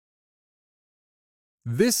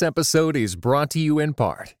This episode is brought to you in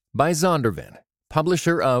part by Zondervan,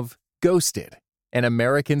 publisher of Ghosted, an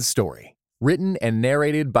American Story, written and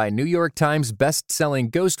narrated by New York Times best-selling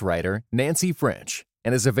ghostwriter Nancy French,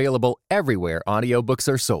 and is available everywhere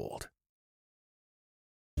audiobooks are sold.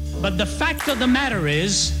 But the fact of the matter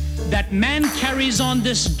is that man carries on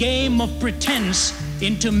this game of pretense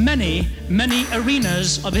into many, many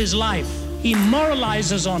arenas of his life. He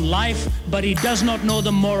moralizes on life, but he does not know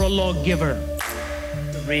the moral lawgiver.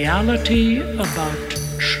 The reality about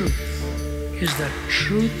truth is that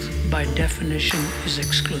truth, by definition, is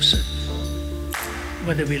exclusive.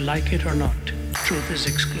 Whether we like it or not, truth is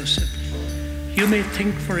exclusive. You may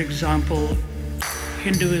think, for example,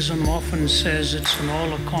 Hinduism often says it's an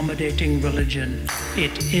all-accommodating religion.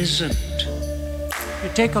 It isn't. You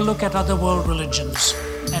take a look at other world religions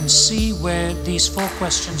and see where these four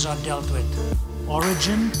questions are dealt with: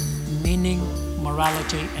 origin, meaning,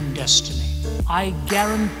 morality, and destiny. I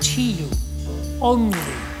guarantee you, only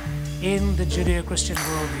in the Judeo-Christian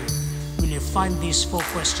worldview will you find these four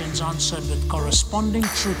questions answered with corresponding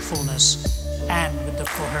truthfulness and with the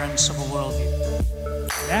coherence of a worldview.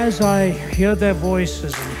 As I hear their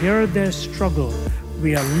voices and hear their struggle,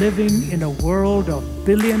 we are living in a world of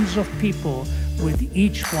billions of people, with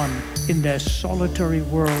each one in their solitary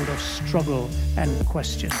world of struggle and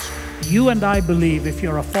questions. You and I believe, if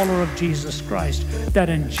you're a follower of Jesus Christ, that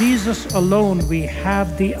in Jesus alone we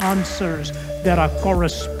have the answers that are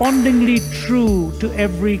correspondingly true to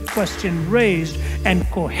every question raised and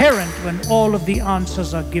coherent when all of the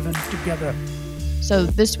answers are given together. So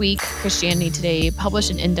this week, Christianity Today published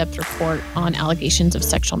an in-depth report on allegations of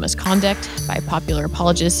sexual misconduct by popular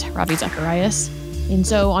apologist Ravi Zacharias. And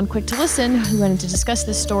so on Quick to Listen, we wanted to discuss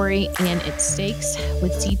this story and its stakes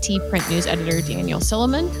with CT Print News editor Daniel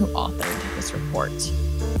Silliman, who authored this report.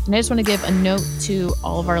 And I just want to give a note to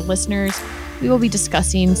all of our listeners. We will be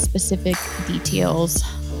discussing specific details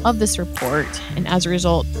of this report, and as a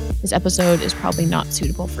result, this episode is probably not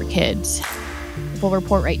suitable for kids. The full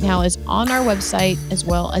report right now is on our website, as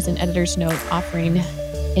well as an editor's note offering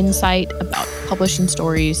insight about publishing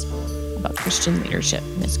stories about Christian leadership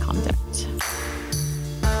misconduct.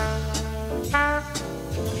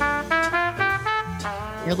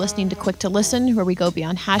 You're listening to Quick to Listen, where we go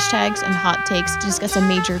beyond hashtags and hot takes to discuss a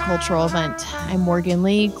major cultural event. I'm Morgan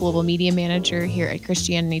Lee, Global Media Manager here at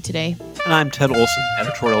Christianity Today. And I'm Ted Olson,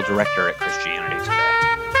 Editorial Director at Christianity Today.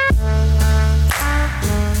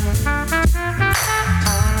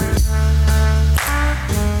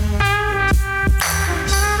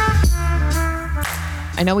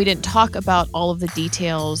 I know we didn't talk about all of the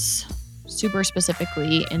details super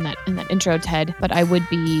specifically in that intro, Ted, but I would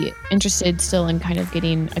be interested still in kind of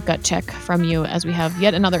getting a gut check from you as we have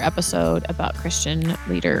yet another episode about Christian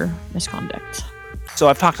leader misconduct. So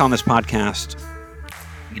I've talked on this podcast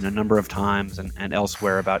a number of times and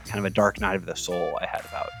elsewhere about kind of a dark night of the soul I had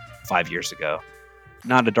about 5 years ago.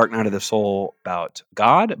 Not a dark night of the soul about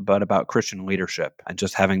God, but about Christian leadership and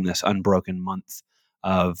just having this unbroken month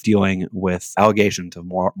of dealing with allegations of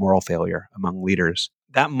moral failure among leaders.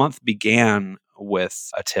 That month began with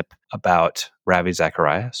a tip about Ravi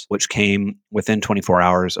Zacharias, which came within 24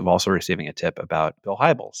 hours of also receiving a tip about Bill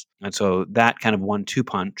Hybels. And so that kind of 1-2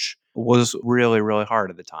 punch was really, really hard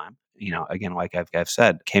at the time. Again, like I've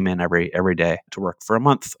said, came in every day to work for a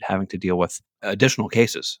month, having to deal with additional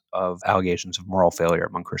cases of allegations of moral failure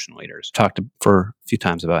among Christian leaders. Talked for a few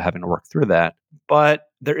times about having to work through that. But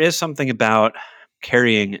there is something about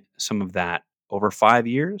carrying some of that over 5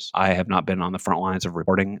 years. I have not been on the front lines of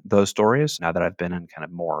reporting those stories. Now that I've been in kind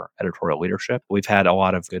of more editorial leadership, we've had a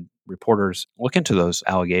lot of good reporters look into those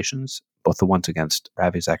allegations, both the ones against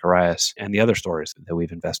Ravi Zacharias and the other stories that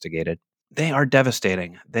we've investigated. They are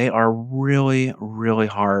devastating. They are really, really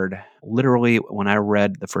hard. Literally, when I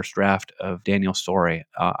read the first draft of Daniel's story,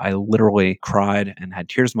 I literally cried and had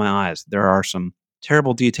tears in my eyes. There are some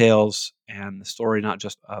terrible details, and the story not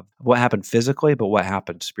just of what happened physically, but what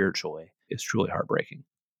happened spiritually is truly heartbreaking.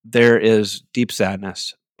 There is deep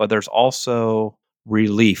sadness, but there's also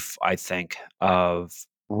relief, I think, of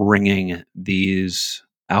bringing these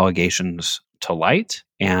allegations to light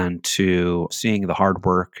and to seeing the hard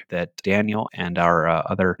work that Daniel and our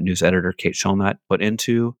other news editor, Kate Shulnut, put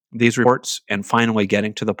into these reports, and finally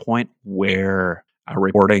getting to the point where our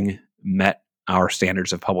reporting met our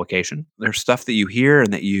standards of publication. There's stuff that you hear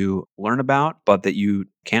and that you learn about, but that you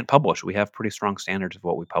can't publish. We have pretty strong standards of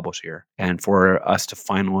what we publish here. And for us to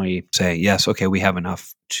finally say, yes, okay, we have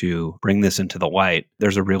enough to bring this into the light,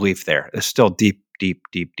 there's a relief there. There's still deep deep,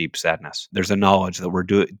 deep, deep sadness. There's a knowledge that we're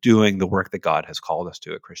doing the work that God has called us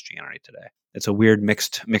to at Christianity today. It's a weird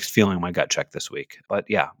mixed feeling in my gut check this week. But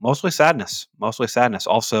yeah, mostly sadness. Mostly sadness.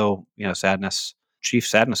 Also, sadness. Chief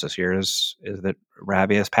sadness this year is that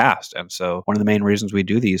Ravi has passed. And so one of the main reasons we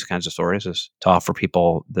do these kinds of stories is to offer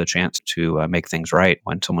people the chance to make things right.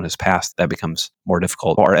 When someone has passed, that becomes more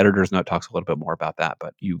difficult. Our editor's note talks a little bit more about that,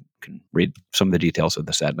 but you can read some of the details of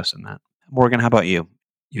the sadness in that. Morgan, how about you?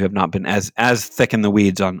 You have not been as thick in the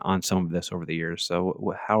weeds on some of this over the years.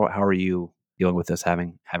 So how are you dealing with this,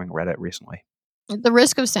 having read it recently? At the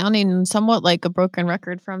risk of sounding somewhat like a broken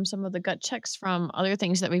record from some of the gut checks from other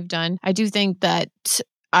things that we've done, I do think that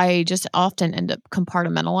I just often end up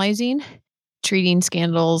compartmentalizing, treating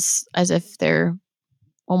scandals as if they're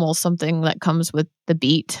almost something that comes with the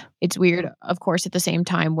beat. It's weird, of course, at the same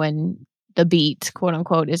time when the beat, quote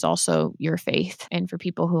unquote, is also your faith. And for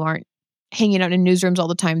people who aren't hanging out in newsrooms all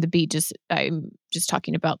the time, the beat I'm just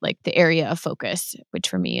talking about like the area of focus, which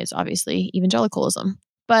for me is obviously evangelicalism.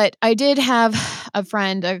 But I did have a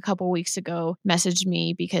friend a couple weeks ago message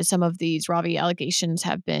me because some of these Ravi allegations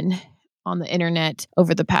have been on the internet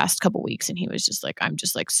over the past couple weeks. And he was just like, I'm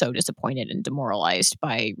just like so disappointed and demoralized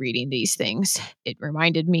by reading these things. It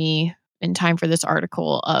reminded me in time for this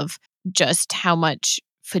article of just how much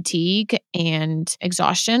fatigue and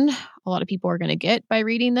exhaustion a lot of people are going to get by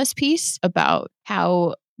reading this piece about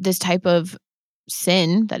how this type of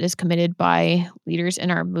sin that is committed by leaders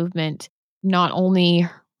in our movement not only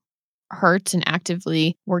hurts and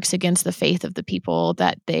actively works against the faith of the people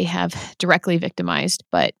that they have directly victimized,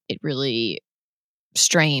 but it really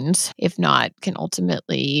strains, if not can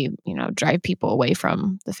ultimately, drive people away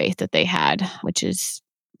from the faith that they had, which is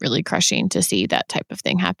really crushing to see that type of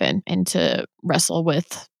thing happen and to wrestle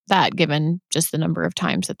with that given just the number of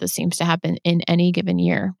times that this seems to happen in any given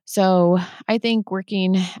year. So I think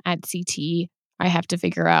working at CT, I have to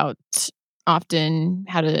figure out often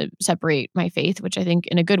how to separate my faith, which I think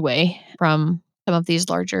in a good way, from some of these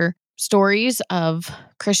larger stories of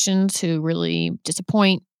Christians who really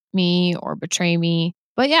disappoint me or betray me.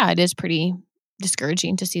 But yeah, it is pretty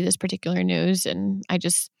discouraging to see this particular news. And I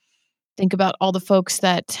just think about all the folks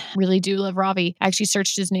that really do love Ravi. I actually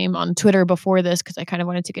searched his name on Twitter before this because I kind of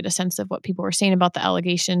wanted to get a sense of what people were saying about the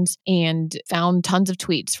allegations and found tons of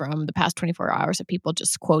tweets from the past 24 hours of people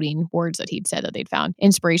just quoting words that he'd said that they'd found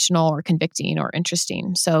inspirational or convicting or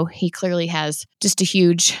interesting. So he clearly has just a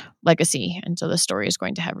huge legacy. And so the story is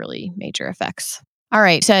going to have really major effects. All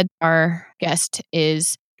right, said our guest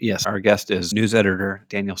is... Yes, our guest is news editor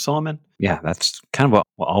Daniel Silliman. Yeah, that's kind of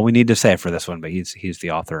all we need to say for this one, but he's the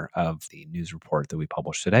author of the news report that we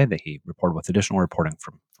published today that he reported with additional reporting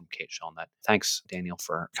from Kate Shellnut. Thanks, Daniel,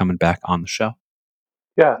 for coming back on the show.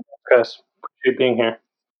 Yeah, guys. Appreciate being here.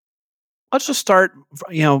 Let's just start.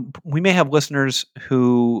 We may have listeners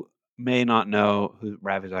who may not know who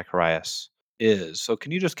Ravi Zacharias is. So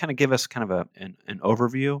can you just kind of give us kind of an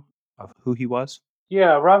overview of who he was?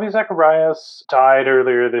 Yeah, Ravi Zacharias died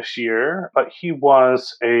earlier this year, but he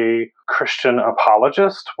was a Christian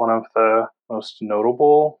apologist, one of the most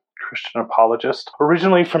notable Christian apologists.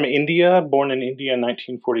 Originally from India, born in India in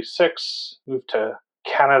 1946, moved to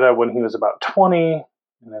Canada when he was about 20,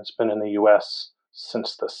 and has been in the U.S.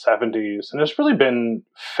 since the 70s, and has really been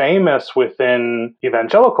famous within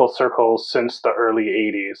evangelical circles since the early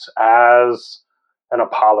 80s as an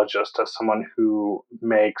apologist, as someone who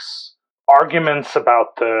makes arguments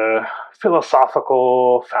about the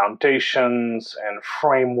philosophical foundations and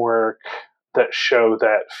framework that show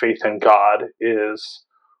that faith in God is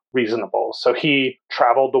reasonable. So he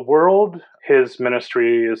traveled the world. His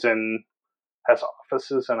ministry has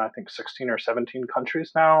offices in I think 16 or 17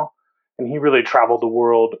 countries now. And he really traveled the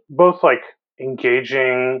world, both like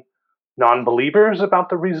engaging non-believers about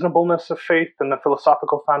the reasonableness of faith and the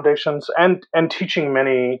philosophical foundations, and teaching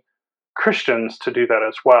many Christians to do that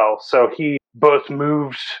as well. So he both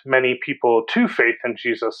moved many people to faith in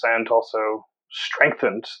Jesus and also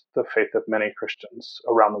strengthened the faith of many Christians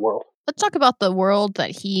around the world. Let's talk about the world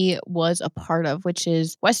that he was a part of, which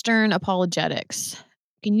is Western apologetics.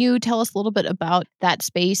 Can you tell us a little bit about that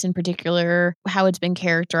space in particular, how it's been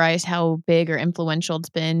characterized, how big or influential it's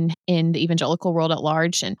been in the evangelical world at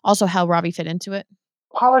large, and also how Ravi fit into it?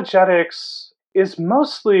 Apologetics is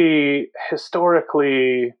mostly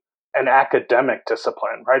historically an academic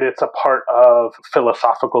discipline, right? It's a part of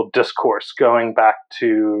philosophical discourse going back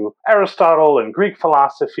to Aristotle and Greek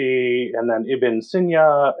philosophy, and then Ibn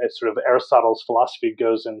Sina. It's sort of Aristotle's philosophy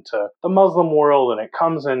goes into the Muslim world, and it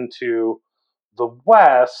comes into the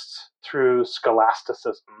West through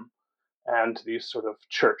scholasticism. and these sort of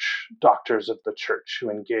church doctors of the church who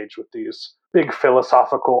engage with these big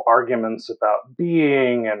philosophical arguments about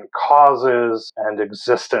being and causes and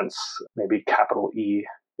existence, maybe capital E,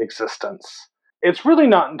 existence. It's really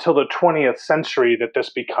not until the 20th century that this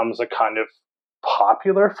becomes a kind of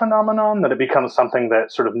popular phenomenon, that it becomes something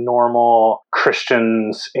that sort of normal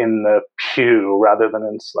Christians in the pew, rather than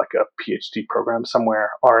in like a PhD program somewhere,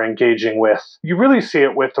 are engaging with. You really see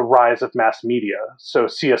it with the rise of mass media. So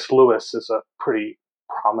C.S. Lewis is a pretty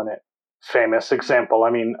prominent, famous example. I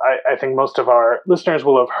mean, I think most of our listeners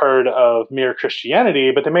will have heard of Mere Christianity,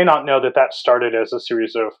 but they may not know that that started as a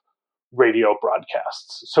series of radio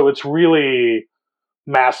broadcasts. So it's really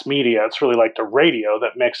mass media. It's really like the radio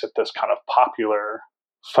that makes it this kind of popular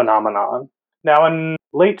phenomenon. Now, in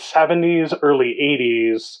late 70s, early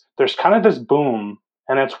 80s, there's kind of this boom,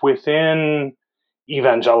 and it's within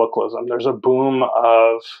evangelicalism. There's a boom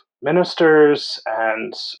of ministers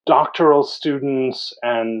and doctoral students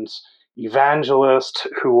and evangelists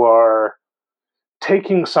who are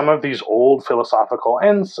taking some of these old philosophical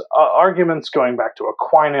arguments going back to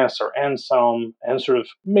Aquinas or Anselm and sort of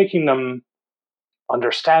making them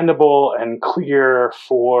understandable and clear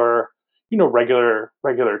for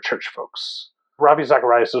regular church folks. Ravi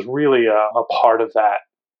Zacharias is really a part of that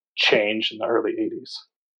change in the early 80s.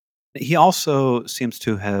 He also seems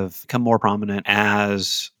to have become more prominent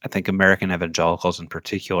as, I think, American evangelicals in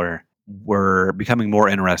particular were becoming more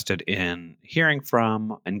interested in hearing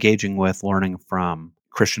from, engaging with, learning from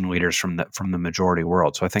Christian leaders from the majority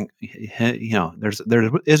world. So I think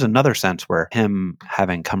there is another sense where him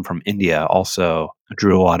having come from India also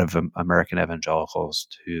drew a lot of American evangelicals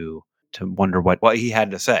to wonder what he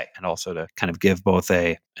had to say, and also to kind of give both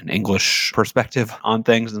an English perspective on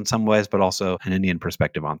things in some ways, but also an Indian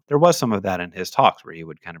perspective on. There was some of that in his talks where he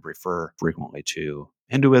would kind of refer frequently to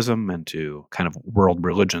Hinduism and to kind of world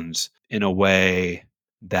religions in a way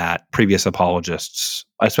that previous apologists,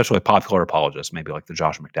 especially popular apologists, maybe like the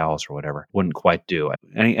Josh McDowells or whatever, wouldn't quite do.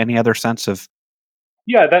 Any other sense of?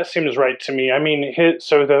 Yeah, that seems right to me. I mean,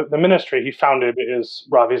 the ministry he founded is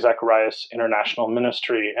Ravi Zacharias International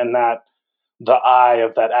Ministry, and that the I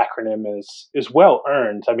of that acronym is well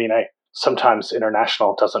earned. I mean, sometimes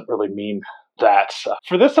international doesn't really mean that.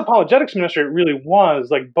 For this apologetics ministry, it really was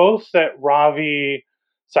like both that Ravi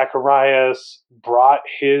Zacharias brought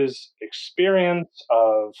his experience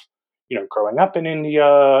of growing up in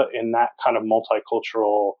India in that kind of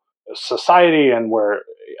multicultural society, and where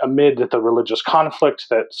amid the religious conflict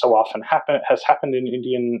that so often has happened in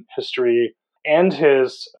Indian history, and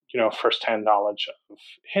his firsthand knowledge of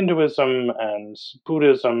Hinduism and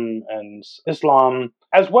Buddhism and Islam,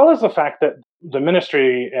 as well as the fact that the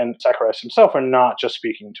ministry and Zacharias himself are not just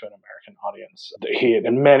speaking to an American audience. He had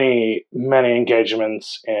many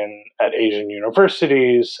engagements at Asian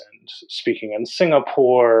universities and speaking in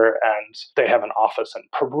Singapore, and they have an office in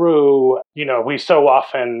Peru. We so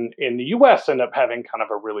often in the US end up having kind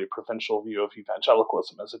of a really provincial view of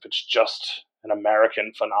evangelicalism, as if it's just an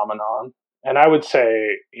American phenomenon. And I would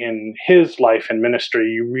say in his life and ministry,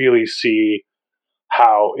 you really see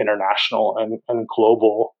how international and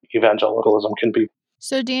global evangelicalism can be.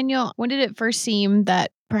 So, Daniel, when did it first seem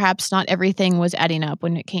that perhaps not everything was adding up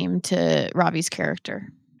when it came to Ravi's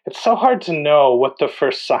character? It's so hard to know what the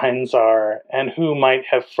first signs are and who might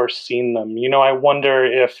have first seen them. I wonder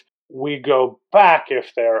if we go back,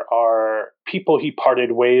 if there are people he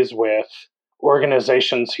parted ways with,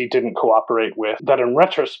 organizations he didn't cooperate with, that in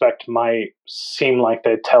retrospect might seem like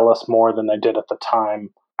they tell us more than they did at the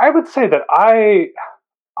time. I would say that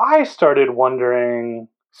I started wondering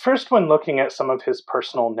first when looking at some of his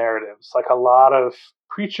personal narratives. Like a lot of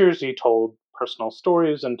preachers, he told personal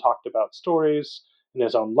stories and talked about stories in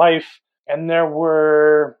his own life. And there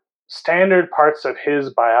were standard parts of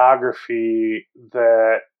his biography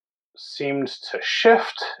that seemed to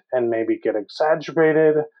shift and maybe get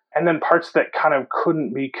exaggerated, and then parts that kind of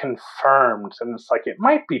couldn't be confirmed. And it's like, it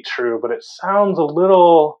might be true, but it sounds a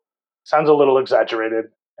little exaggerated,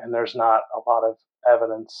 and there's not a lot of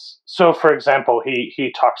evidence. So, for example,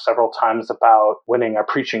 he talked several times about winning a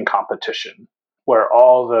preaching competition where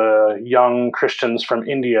all the young Christians from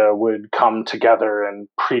India would come together and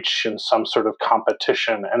preach in some sort of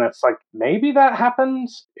competition. And it's like, maybe that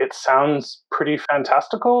happens. It sounds pretty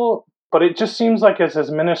fantastical, but it just seems like as his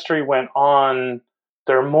ministry went on,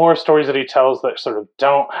 there are more stories that he tells that sort of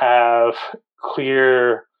don't have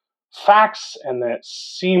clear facts and that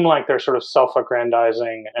seem like they're sort of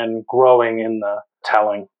self-aggrandizing and growing in the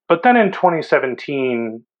telling. But then in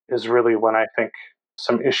 2017 is really when I think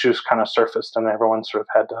some issues kind of surfaced and everyone sort of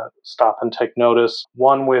had to stop and take notice.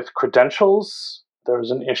 One with credentials. There was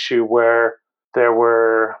an issue where there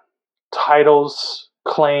were titles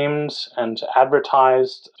claimed and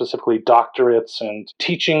advertised, specifically doctorates and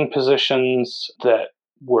teaching positions that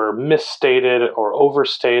were misstated or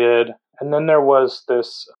overstated. And then there was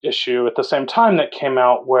this issue at the same time that came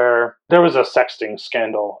out where there was a sexting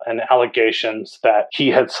scandal and allegations that he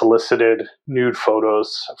had solicited nude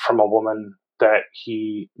photos from a woman that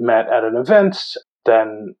he met at an event,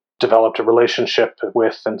 then developed a relationship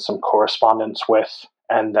with and some correspondence with,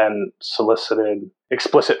 and then solicited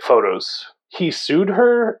explicit photos. He sued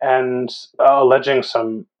her and alleging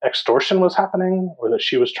some extortion was happening, or that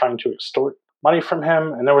she was trying to extort money from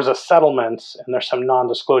him. And there was a settlement, and there's some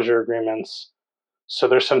non-disclosure agreements. So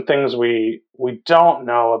there's some things we don't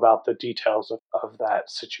know about the details of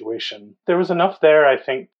that situation. There was enough there, I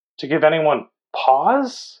think, to give anyone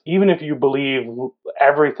pause. Even if you believe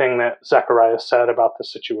everything that Zacharias said about the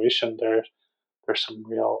situation, there's some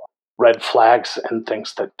real red flags and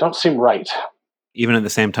things that don't seem right. Even at the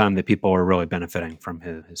same time that people are really benefiting from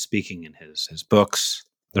his speaking and his books,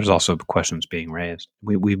 there's also questions being raised.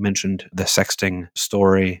 We mentioned the sexting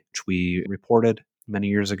story, which we reported many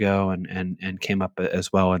years ago and came up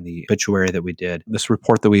as well in the obituary that we did. This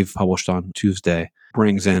report that we've published on Tuesday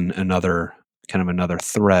brings in another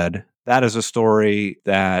thread. That is a story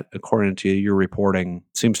that, according to your reporting,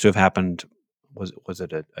 seems to have happened, was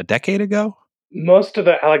it a decade ago? Most of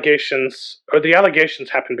the allegations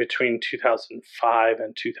happened between 2005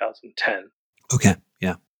 and 2010. Okay,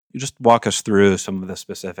 yeah. You just walk us through some of the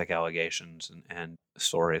specific allegations and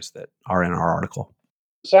stories that are in our article.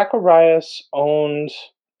 Zacharias owned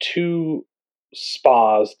 2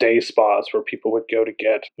 day spas, where people would go to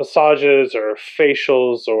get massages or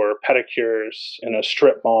facials or pedicures in a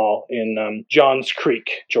strip mall in Johns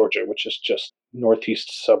Creek, Georgia, which is just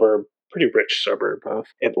northeast suburb, pretty rich suburb of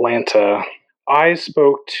Atlanta. I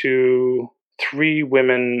spoke to 3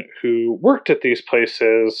 women who worked at these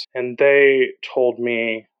places, and they told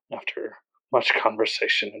me, after much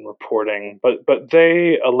conversation and reporting, but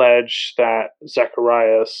they allege that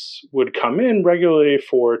Zacharias would come in regularly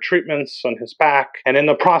for treatments on his back, and in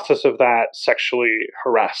the process of that, sexually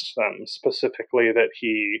harassed them, specifically that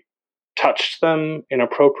he touched them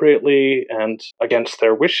inappropriately and against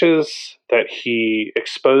their wishes, that he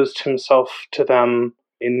exposed himself to them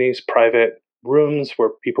in these private rooms where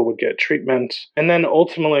people would get treatment, and then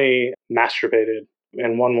ultimately masturbated.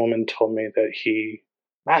 And one woman told me that he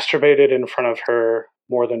masturbated in front of her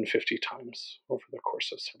more than 50 times over the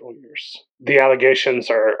course of several years. The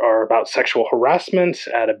allegations are about sexual harassment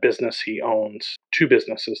at a business he owned, 2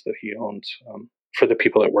 businesses that he owned, for the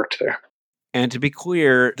people that worked there. And to be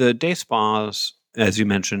clear, the day spas, as you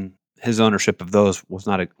mentioned, his ownership of those was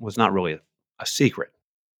not really a secret.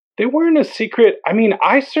 They weren't a secret. I mean,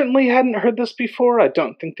 I certainly hadn't heard this before. I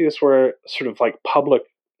don't think these were sort of like public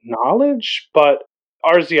knowledge, but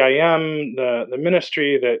RZIM, the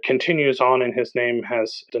ministry that continues on in his name,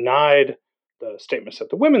 has denied the statements that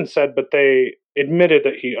the women said, but they admitted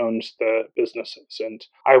that he owns the businesses. And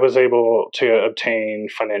I was able to obtain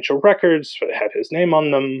financial records that had his name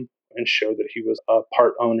on them and show that he was a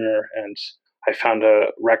part owner. And I found a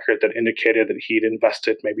record that indicated that he'd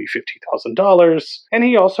invested maybe $50,000. And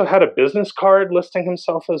he also had a business card listing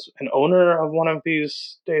himself as an owner of one of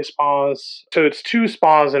these day spas. So it's 2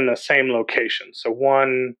 spas in the same location. So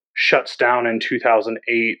one shuts down in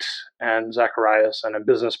 2008, and Zacharias and a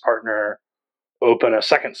business partner open a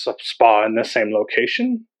second spa in the same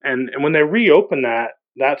location. And when they reopen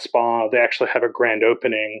that spa, they actually have a grand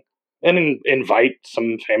opening and invite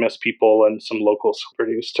some famous people and some local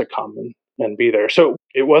celebrities to come and be there. So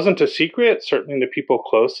it wasn't a secret. Certainly the people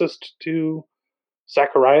closest to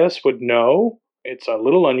Zacharias would know. It's a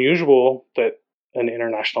little unusual that an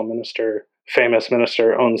international minister, famous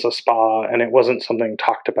minister, owns a spa, and it wasn't something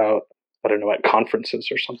talked about, I don't know, at conferences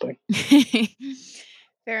or something.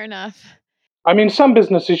 Fair enough. I mean, some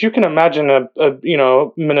businesses, you can imagine a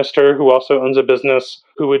minister who also owns a business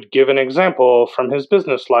who would give an example from his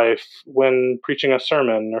business life when preaching a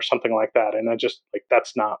sermon or something like that. And I just,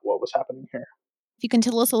 that's not what was happening here. If you can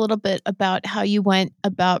tell us a little bit about how you went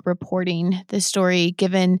about reporting this story,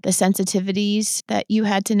 given the sensitivities that you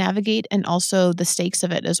had to navigate and also the stakes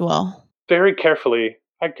of it as well. Very carefully.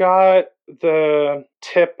 I got the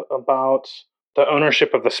tip about the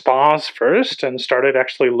ownership of the spas first and started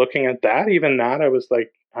actually looking at that. Even that, I was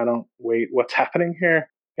like, what's happening here?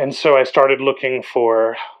 And so I started looking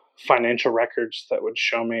for financial records that would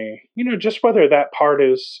show me, just whether that part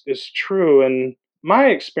is true. And my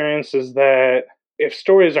experience is that if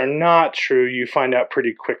stories are not true, you find out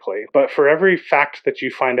pretty quickly. But for every fact that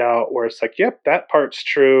you find out where it's like, yep, that part's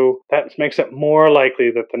true, that makes it more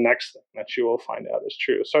likely that the next thing that you will find out is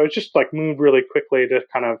true. So I just like moved really quickly to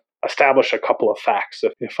kind of establish a couple of facts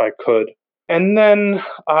if I could. And then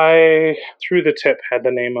I, through the tip, had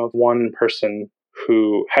the name of one person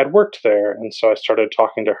who had worked there. And so I started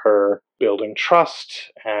talking to her, building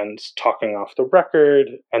trust and talking off the record,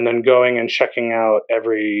 and then going and checking out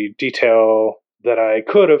every detail that I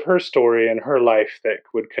could of her story and her life that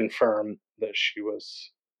would confirm that she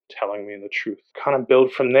was telling me the truth. Kind of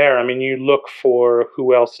build from there. I mean, you look for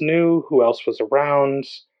who else knew, who else was around,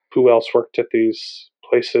 who else worked at these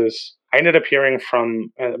places. I ended up hearing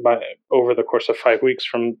from, over the course of 5 weeks,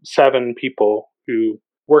 from 7 people who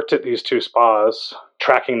worked at these 2 spas,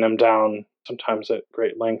 tracking them down, sometimes at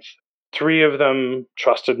great length. 3 of them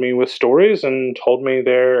trusted me with stories and told me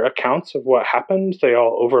their accounts of what happened. They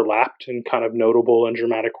all overlapped in kind of notable and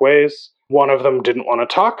dramatic ways. One of them didn't want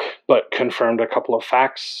to talk, but confirmed a couple of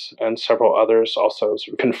facts, and several others also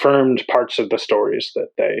sort of confirmed parts of the stories that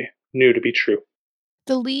they knew to be true.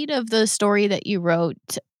 The lead of the story that you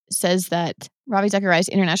wrote says that Ravi Zacharias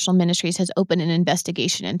International Ministries has opened an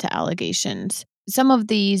investigation into allegations. Some of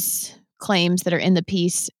these claims that are in the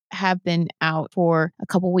piece have been out for a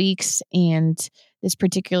couple weeks, and this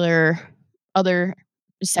particular other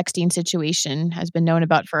sexting situation has been known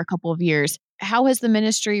about for a couple of years. How has the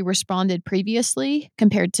ministry responded previously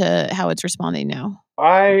compared to how it's responding now?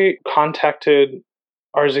 I contacted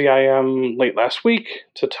RZIM late last week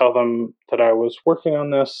to tell them that I was working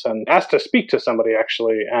on this and asked to speak to somebody,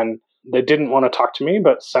 actually. And they didn't want to talk to me,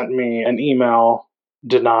 but sent me an email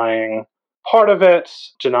denying part of it,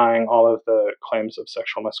 denying all of the claims of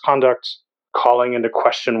sexual misconduct, calling into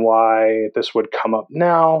question why this would come up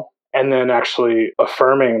now, and then actually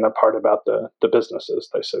affirming the part about the businesses.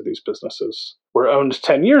 They said these businesses were owned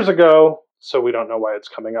 10 years ago, so we don't know why it's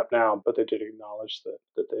coming up now, but they did acknowledge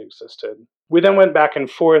that they existed. We then went back and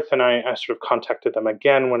forth, and I sort of contacted them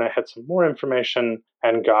again when I had some more information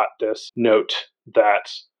and got this note that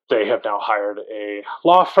they have now hired a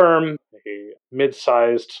law firm, a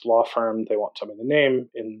mid-sized law firm, they won't tell me the name,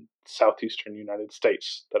 in southeastern United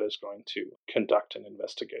States that is going to conduct an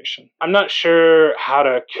investigation. I'm not sure how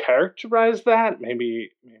to characterize that.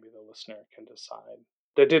 Maybe the listener can decide.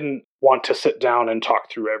 They didn't want to sit down and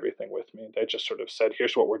talk through everything with me. They just sort of said,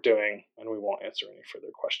 here's what we're doing, and we won't answer any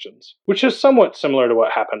further questions, which is somewhat similar to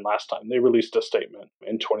what happened last time. They released a statement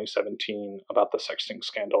in 2017 about the sexting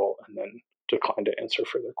scandal and then declined to answer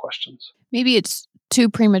further questions. Maybe it's too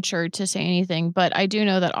premature to say anything, but I do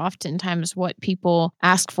know that oftentimes what people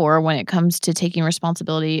ask for when it comes to taking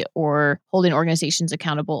responsibility or holding organizations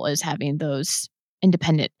accountable is having those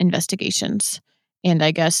independent investigations. And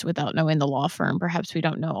I guess without knowing the law firm, perhaps we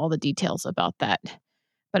don't know all the details about that.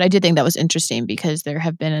 But I did think that was interesting because there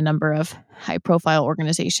have been a number of high-profile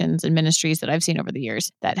organizations and ministries that I've seen over the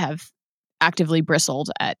years that have actively bristled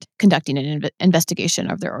at conducting an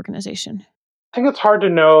investigation of their organization. I think it's hard to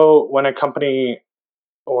know when a company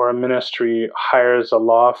or a ministry hires a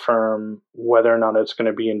law firm whether or not it's going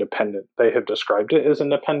to be independent. They have described it as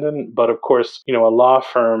independent, but of course, a law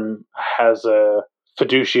firm has a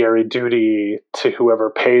fiduciary duty to whoever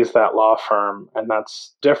pays that law firm, and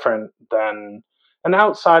that's different than an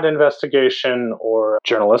outside investigation or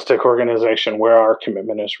journalistic organization where our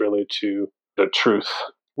commitment is really to the truth,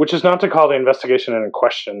 which is not to call the investigation into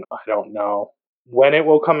question. I don't know when it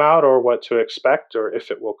will come out or what to expect or if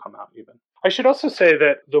it will come out even. I should also say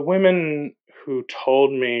that the women who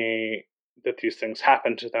told me that these things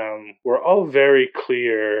happened to them were all very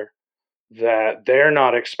clear that they're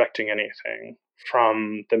not expecting anything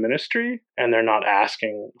from the ministry and they're not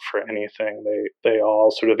asking for anything. They all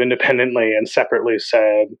sort of independently and separately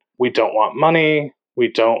said, we don't want money,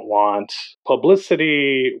 we don't want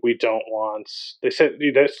publicity, they said,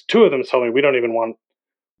 there's 2 of them told me we don't even want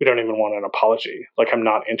an apology. Like, I'm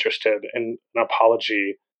not interested in an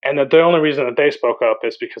apology. And that the only reason that they spoke up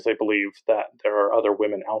is because they believe that there are other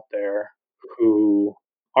women out there who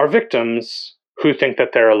are victims who think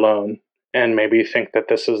that they're alone and maybe think that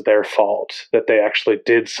this is their fault, that they actually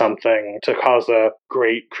did something to cause a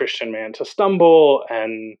great Christian man to stumble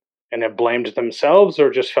and have blamed themselves or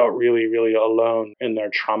just felt really, really alone in their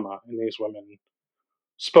trauma. And these women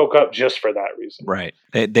spoke up just for that reason. Right.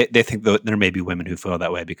 They think that there may be women who feel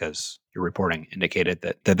that way because your reporting indicated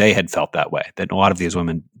that they had felt that way, that a lot of these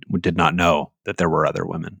women did not know that there were other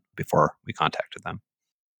women before we contacted them.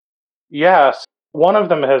 Yes. One of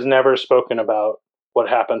them has never spoken about what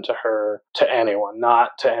happened to her to anyone,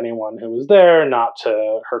 not to anyone who was there, not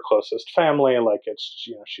to her closest family. Like, it's,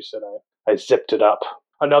 she said, I zipped it up.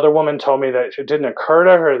 Another woman told me that it didn't occur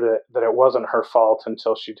to her that it wasn't her fault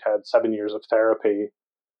until she'd had 7 years of therapy,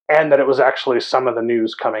 and that it was actually some of the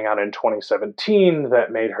news coming out in 2017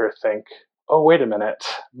 that made her think, oh, wait a minute,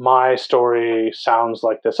 my story sounds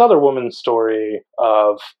like this other woman's story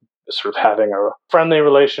of sort of having a friendly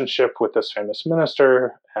relationship with this famous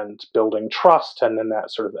minister and building trust, and then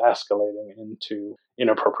that sort of escalating into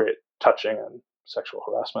inappropriate touching and sexual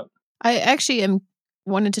harassment. I actually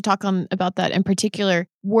wanted to talk about that in particular.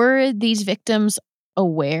 Were these victims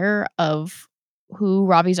aware of who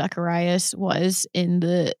Ravi Zacharias was in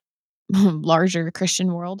the larger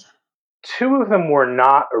Christian world? 2 of them were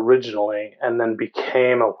not originally, and then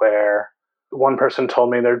became aware. One person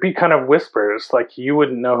told me there'd be kind of whispers, like you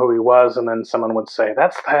wouldn't know who he was, and then someone would say,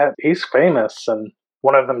 that's that, he's famous. And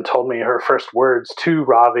one of them told me her first words to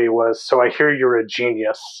Ravi was, so I hear you're a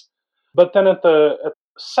genius. But then at the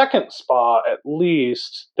second spa, at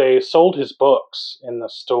least, they sold his books in the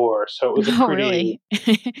store. So it was a pretty... Really?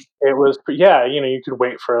 It was, yeah, you could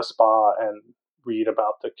wait for a spa and read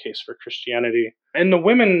about the case for Christianity. And the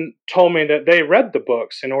women told me that they read the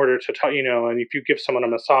books in order to talk, and if you give someone a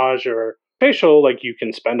massage or facial, like you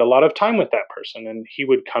can spend a lot of time with that person. And he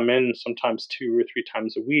would come in sometimes 2 or 3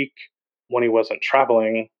 times a week when he wasn't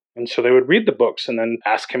traveling. And so they would read the books and then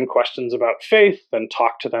ask him questions about faith and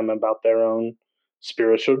talk to them about their own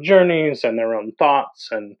spiritual journeys and their own thoughts.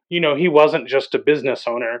 And, he wasn't just a business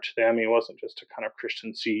owner to them. He wasn't just a kind of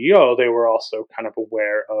Christian CEO. They were also kind of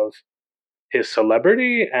aware of his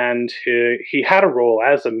celebrity, and he had a role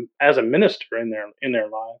as a minister in their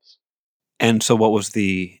lives. And so what was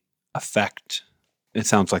the effect? It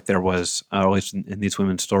sounds like there was, at least in these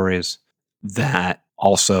women's stories, that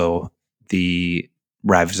also the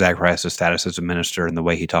Ravi Zacharias' status as a minister and the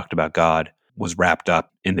way he talked about God was wrapped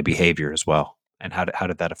up in the behavior as well. And how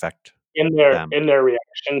did that affect in them? their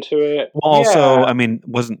reaction to it? Well, also, I mean,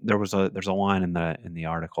 there's a line in the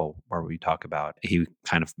article where we talk about he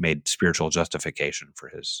kind of made spiritual justification for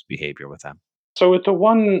his behavior with them. So with the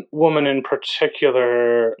one woman in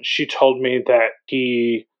particular, she told me that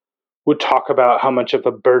he would talk about how much of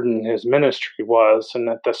a burden his ministry was, and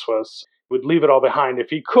that this would leave it all behind if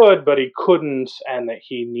he could, but he couldn't, and that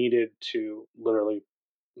he needed to literally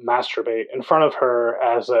masturbate in front of her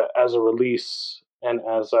as a release and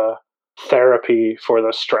as a therapy for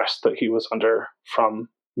the stress that he was under from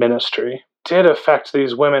ministry. Did affect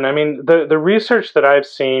these women. I mean, the research that I've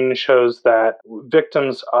seen shows that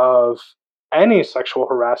victims of any sexual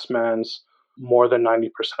harassment, more than 90%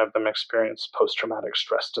 of them experience post-traumatic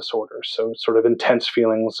stress disorder. So sort of intense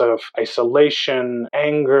feelings of isolation,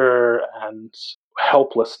 anger, and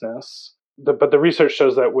helplessness. But the research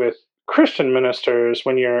shows that with Christian ministers,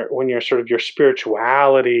 when your sort of your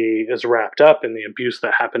spirituality is wrapped up in the abuse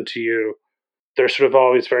that happened to you, they're sort of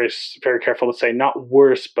always very, very careful to say not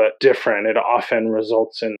worse, but different. It often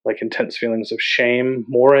results in like intense feelings of shame,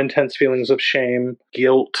 more intense feelings of shame,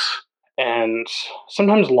 guilt, and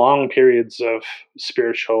sometimes long periods of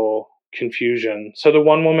spiritual confusion. So the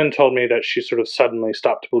one woman told me that she sort of suddenly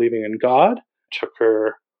stopped believing in God. It took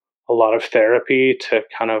her a lot of therapy to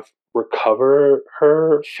kind of recover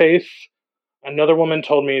her faith. Another woman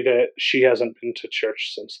told me that she hasn't been to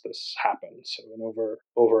church since this happened, so in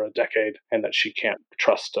over a decade, and that she can't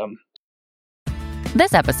trust them.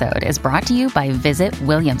 This episode is brought to you by Visit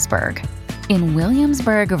Williamsburg. In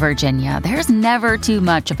Williamsburg, Virginia, there's never too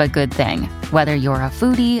much of a good thing. Whether you're a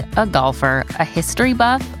foodie, a golfer, a history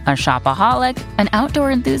buff, a shopaholic, an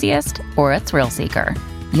outdoor enthusiast, or a thrill seeker,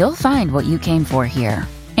 you'll find what you came for here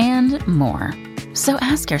and more. So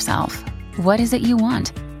ask yourself, what is it you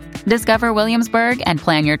want? Discover Williamsburg and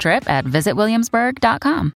plan your trip at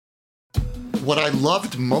visitwilliamsburg.com. What I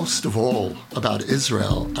loved most of all about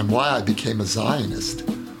Israel and why I became a Zionist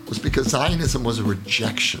was because Zionism was a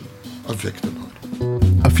rejection of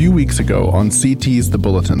victimhood. A few weeks ago on CT's The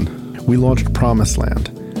Bulletin, we launched Promised Land,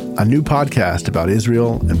 a new podcast about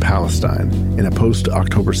Israel and Palestine in a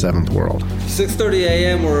post-October 7th world. 6:30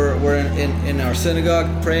 a.m. we're in our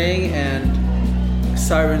synagogue praying, and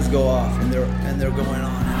sirens go off, and they're going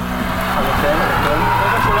on.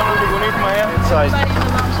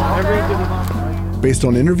 Based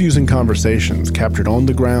on interviews and conversations captured on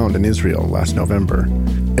the ground in Israel last November,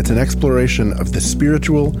 it's an exploration of the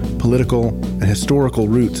spiritual, political, and historical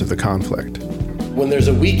roots of the conflict. When there's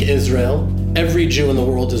a weak Israel, every Jew in the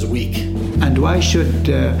world is weak. And why should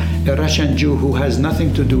a Russian Jew who has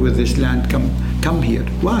nothing to do with this land come here?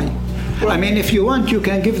 Why? I mean, if you want, you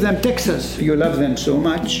can give them Texas. You love them so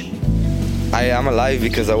much. I am alive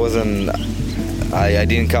because I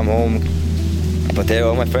didn't come home. But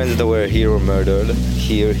all my friends that were here were murdered.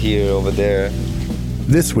 Here, over there.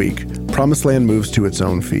 This week, Promised Land moves to its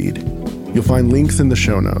own feed. You'll find links in the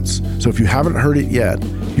show notes, so if you haven't heard it yet,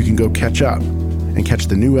 you can go catch up and catch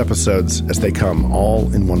the new episodes as they come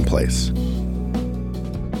all in one place.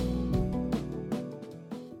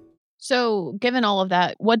 So, given all of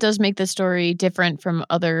that, what does make this story different from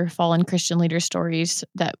other fallen Christian leader stories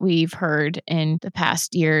that we've heard in the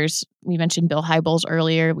past years? We mentioned Bill Hybels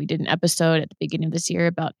earlier. We did an episode at the beginning of this year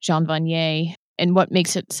about Jean Vanier. And what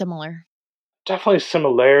makes it similar? Definitely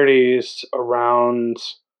similarities around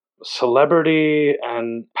celebrity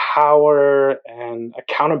and power and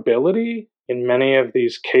accountability. In many of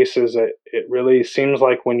these cases, it really seems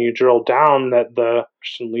like when you drill down that the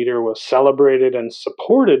Christian leader was celebrated and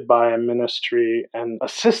supported by a ministry and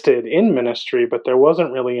assisted in ministry, but there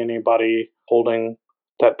wasn't really anybody holding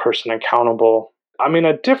that person accountable. I mean,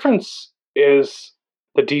 a difference is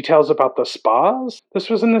the details about the spas. This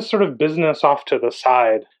was in this sort of business off to the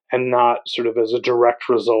side and not sort of as a direct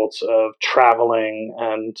result of traveling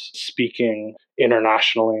and speaking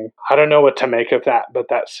internationally. I don't know what to make of that, but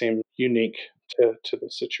that seemed unique to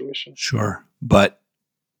the situation. Sure. But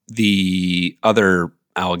the other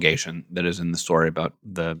allegation that is in the story about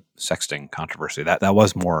the sexting controversy, that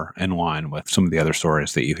was more in line with some of the other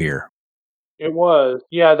stories that you hear. It was.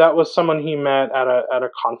 Yeah, that was someone he met at a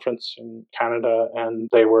conference in Canada, and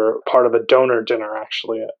they were part of a donor dinner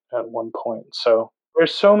actually at one point. So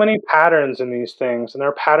there's so many patterns in these things, and there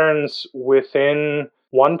are patterns within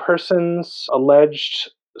one person's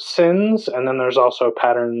alleged sins, and then there's also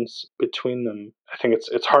patterns between them. I think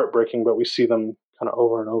it's heartbreaking, but we see them kind of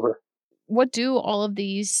over and over. What do all of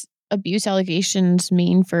these abuse allegations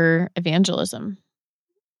mean for evangelism?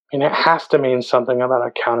 I mean, it has to mean something about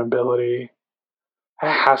accountability. It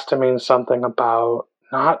has to mean something about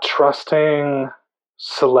not trusting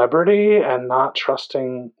celebrity and not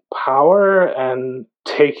trusting power and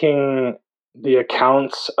taking the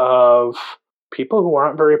accounts of people who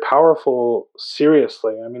aren't very powerful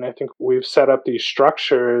seriously. I mean, I think we've set up these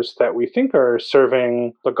structures that we think are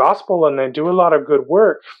serving the gospel, and they do a lot of good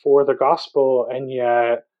work for the gospel, and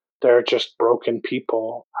yet they're just broken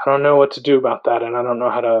people. I don't know what to do about that, and I don't know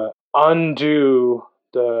how to undo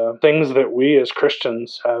the things that we as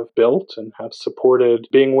Christians have built and have supported.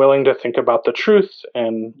 Being willing to think about the truth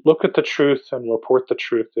and look at the truth and report the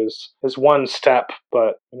truth is one step,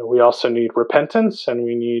 but we also need repentance, and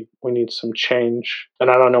we need some change.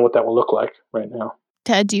 And I don't know what that will look like right now.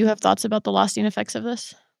 Ted, do you have thoughts about the lasting effects of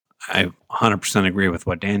this? I 100% agree with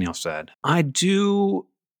what Daniel said. I do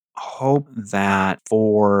hope that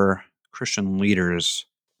for Christian leaders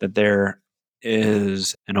that there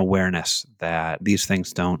is an awareness that these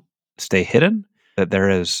things don't stay hidden, that there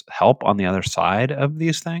is help on the other side of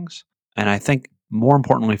these things. And I think more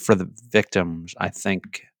importantly for the victims, I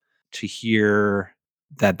think to hear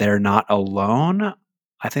that they're not alone,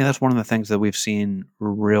 I think that's one of the things that we've seen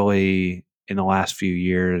really in the last few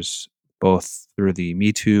years, both through the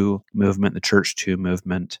Me Too movement, the Church Too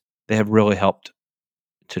movement. They have really helped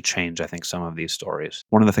to change, I think, some of these stories.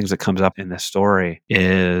 One of the things that comes up in this story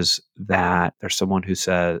is that there's someone who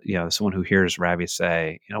says, someone who hears Ravi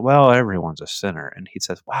say, well, everyone's a sinner. And he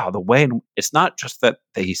says, wow, it's not just that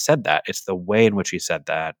he said that, it's the way in which he said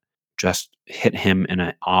that just hit him in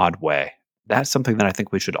an odd way. That's something that I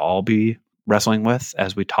think we should all be wrestling with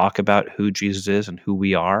as we talk about who Jesus is and who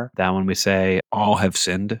we are. That when we say all have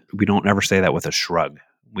sinned, we don't ever say that with a shrug.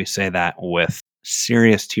 We say that with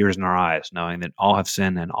serious tears in our eyes, knowing that all have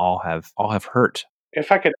sinned and all have hurt. If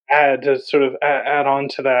I could add on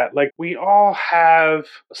to that, like we all have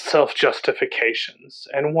self-justifications.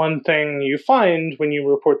 And one thing you find when you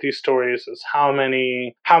report these stories is how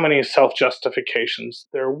many self-justifications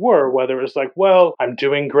there were, whether it was like, well, I'm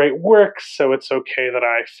doing great work, so it's okay that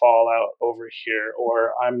I fall out over here,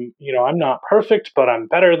 or I'm not perfect, but I'm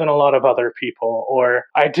better than a lot of other people, or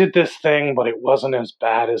I did this thing, but it wasn't as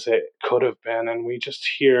bad as it could have been. And we just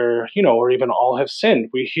hear, or even all have sinned.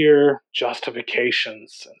 We hear justifications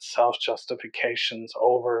and self-justifications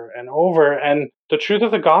over and over. And the truth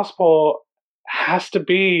of the gospel has to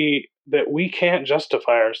be that we can't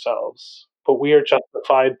justify ourselves, but we are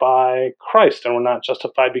justified by Christ. And we're not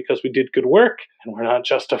justified because we did good work, and we're not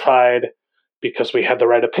justified because we had the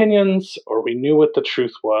right opinions or we knew what the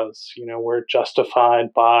truth was. We're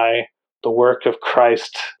justified by the work of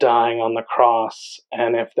Christ dying on the cross.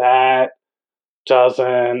 And if that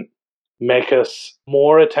doesn't make us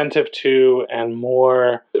more attentive to and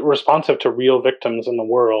more responsive to real victims in the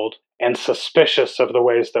world, and suspicious of the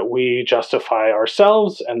ways that we justify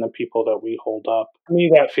ourselves and the people that we hold up. To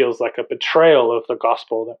me, that feels like a betrayal of the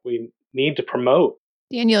gospel that we need to promote.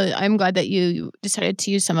 Daniel, I'm glad that you decided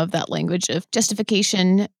to use some of that language of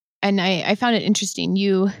justification. And I found it interesting.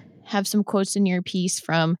 You have some quotes in your piece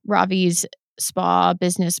from Ravi's spa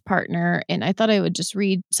business partner, and I thought I would just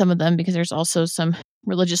read some of them because there's also some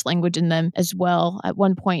religious language in them as well. At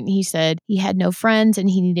one point, he said he had no friends and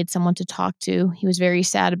he needed someone to talk to. He was very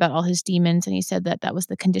sad about all his demons, and he said that that was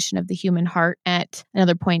the condition of the human heart. At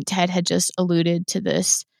another point, Ted had just alluded to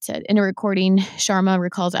this. Said in a recording, Sharma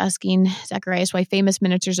recalls asking Zacharias why famous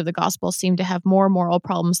ministers of the gospel seem to have more moral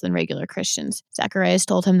problems than regular Christians. Zacharias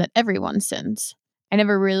told him that everyone sins. I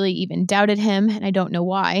never really even doubted him, and I don't know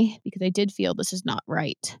why, because I did feel this is not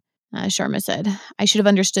right. Sharma said, I should have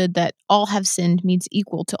understood that all have sinned means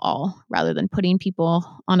equal to all, rather than putting people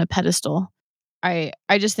on a pedestal. I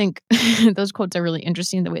just think those quotes are really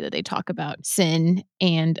interesting, the way that they talk about sin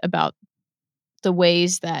and about the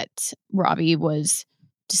ways that Ravi was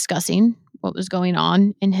discussing what was going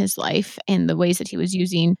on in his life and the ways that he was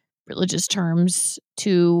using religious terms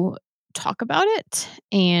to talk about it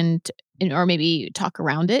or maybe talk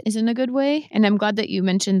around it is in a good way. And I'm glad that you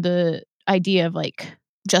mentioned the idea of like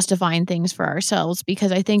justifying things for ourselves,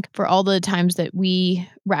 because I think for all the times that we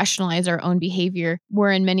rationalize our own behavior,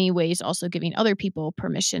 we're in many ways also giving other people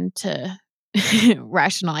permission to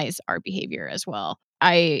rationalize our behavior as well.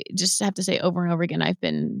 I just have to say over and over again, I've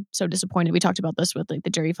been so disappointed. We talked about this with like the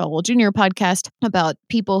Jerry Falwell Jr. podcast about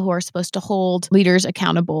people who are supposed to hold leaders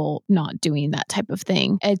accountable not doing that type of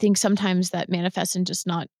thing. I think sometimes that manifests in just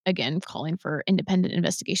not, again, calling for independent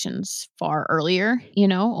investigations far earlier,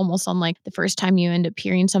 almost on like the first time you end up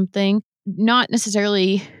hearing something, not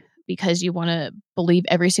necessarily because you want to believe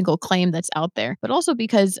every single claim that's out there, but also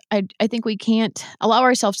because I think we can't allow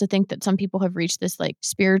ourselves to think that some people have reached this like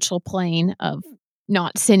spiritual plane of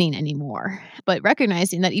not sinning anymore, but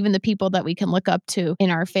recognizing that even the people that we can look up to in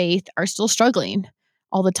our faith are still struggling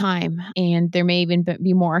all the time. And there may even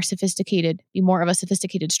be more of a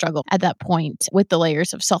sophisticated struggle at that point with the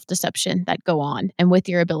layers of self-deception that go on and with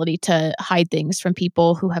your ability to hide things from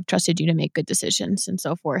people who have trusted you to make good decisions and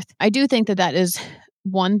so forth. I do think that that is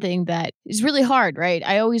one thing that is really hard, right?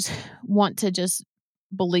 I always want to just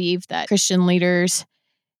believe that Christian leaders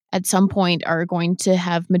at some point are going to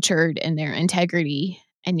have matured in their integrity.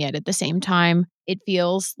 And yet at the same time, it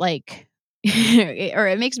feels like, or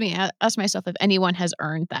it makes me ask myself if anyone has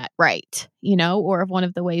earned that right, or if one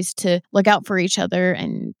of the ways to look out for each other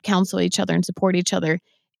and counsel each other and support each other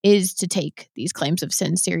is to take these claims of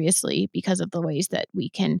sin seriously because of the ways that we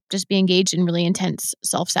can just be engaged in really intense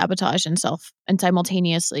self-sabotage and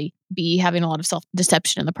simultaneously be having a lot of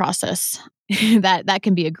self-deception in the process. that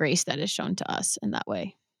can be a grace that is shown to us in that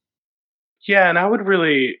way. Yeah, and I would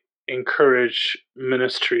really encourage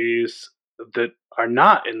ministries that are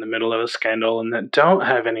not in the middle of a scandal and that don't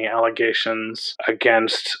have any allegations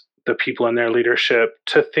against the people in their leadership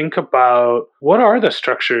to think about what are the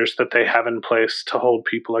structures that they have in place to hold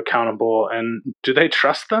people accountable, and do they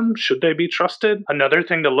trust them? Should they be trusted? Another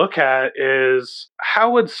thing to look at is how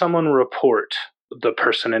would someone report the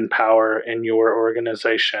person in power in your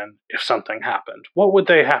organization if something happened? What would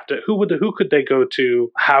they have to, who could they go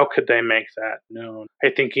to? How could they make that known? I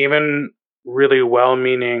think even really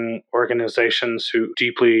well-meaning organizations who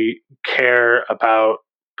deeply care about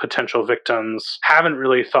potential victims haven't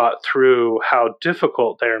really thought through how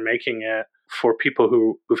difficult they're making it for people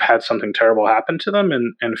who've had something terrible happen to them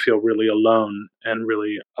and feel really alone and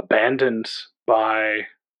really abandoned by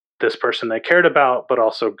this person they cared about, but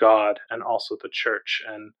also God and also the church.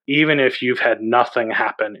 And even if you've had nothing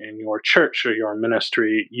happen in your church or your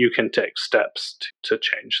ministry, you can take steps to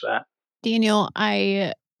change that. Daniel,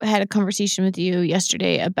 I had a conversation with you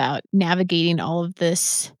yesterday about navigating all of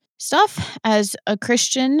this stuff as a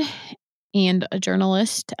Christian and a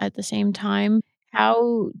journalist at the same time.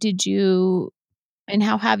 How did you and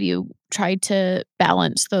how have you tried to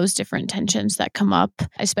balance those different tensions that come up,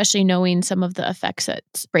 especially knowing some of the effects that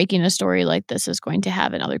breaking a story like this is going to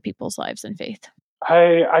have in other people's lives and faith?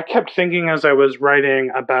 I kept thinking as I was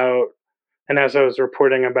writing about and as I was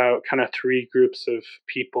reporting about kind of three groups of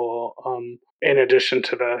people, in addition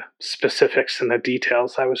to the specifics and the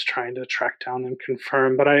details I was trying to track down and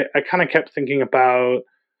confirm. But I kind of kept thinking about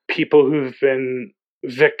people who've been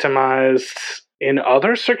victimized in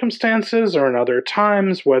other circumstances or in other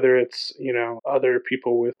times, whether it's, other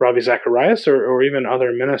people with Ravi Zacharias or even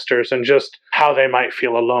other ministers, and just how they might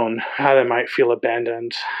feel alone, how they might feel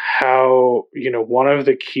abandoned, how, one of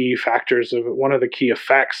the key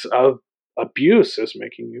effects of abuse is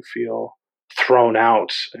making you feel thrown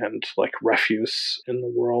out and like refuse in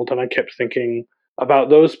the world. And I kept thinking about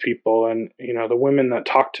those people, and the women that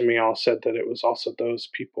talked to me all said that it was also those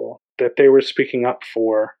people that they were speaking up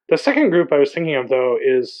for. The second group I was thinking of, though,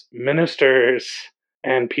 is ministers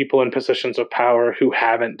and people in positions of power who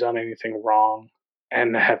haven't done anything wrong.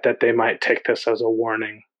 and that they might take this as a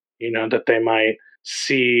warning, that they might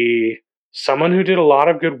see someone who did a lot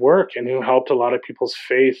of good work and who helped a lot of people's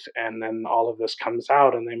faith, and then all of this comes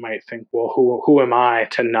out, and they might think, well, who am I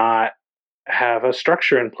to not have a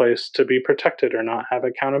structure in place to be protected or not have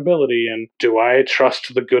accountability? And do I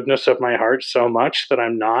trust the goodness of my heart so much that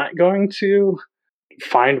I'm not going to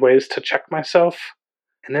find ways to check myself?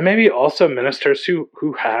 And then maybe also ministers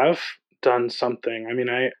who have done something. I mean,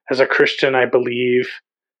 as a Christian, I believe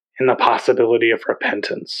in the possibility of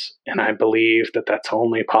repentance, and I believe that that's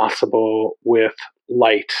only possible with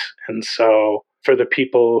light. And so for the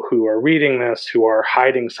people who are reading this, who are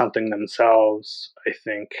hiding something themselves, I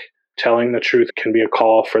think telling the truth can be a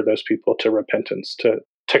call for those people to repentance,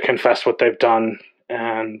 to confess what they've done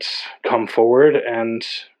and come forward and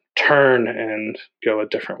turn and go a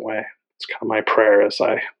different way. It's kind of my prayer as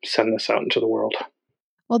I send this out into the world.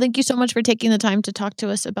 Well, thank you so much for taking the time to talk to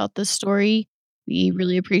us about this story. We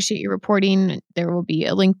really appreciate your reporting. There will be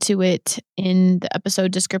a link to it in the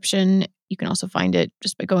episode description. You can also find it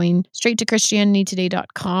just by going straight to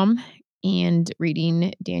ChristianityToday.com and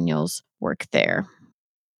reading Daniel's work there.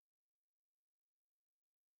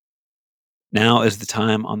 Now is the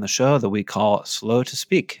time on the show that we call Slow to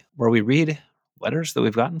Speak, where we read letters that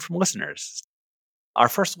we've gotten from listeners. Our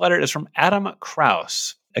first letter is from Adam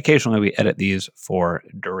Kraus. Occasionally we edit these for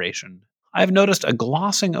duration. I've noticed a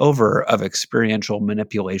glossing over of experiential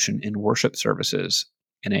manipulation in worship services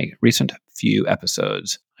in a recent few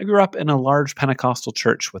episodes. I grew up in a large Pentecostal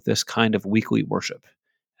church with this kind of weekly worship,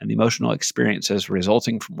 and the emotional experiences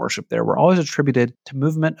resulting from worship there were always attributed to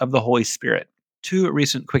movement of the Holy Spirit. 2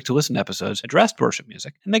 recent Quick to Listen episodes addressed worship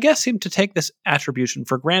music, and the guests seemed to take this attribution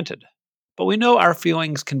for granted. But we know our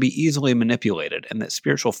feelings can be easily manipulated, and that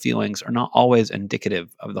spiritual feelings are not always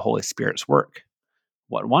indicative of the Holy Spirit's work.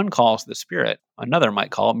 What one calls the Spirit, another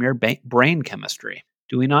might call mere brain chemistry.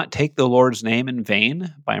 Do we not take the Lord's name in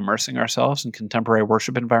vain by immersing ourselves in contemporary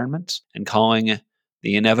worship environments and calling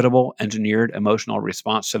the inevitable engineered emotional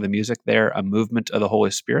response to the music there a movement of the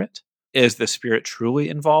Holy Spirit? Is the Spirit truly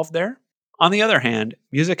involved there? On the other hand,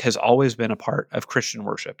 music has always been a part of Christian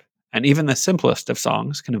worship, and even the simplest of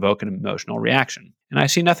songs can evoke an emotional reaction. And I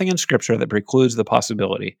see nothing in Scripture that precludes the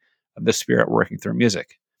possibility of the Spirit working through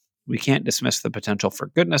music. We can't dismiss the potential for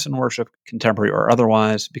goodness in worship, contemporary or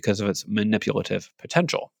otherwise, because of its manipulative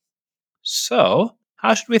potential. So,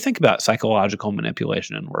 how should we think about psychological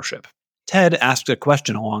manipulation in worship? Ted asked a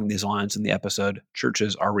question along these lines in the episode,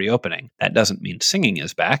 Churches Are Reopening. That doesn't mean singing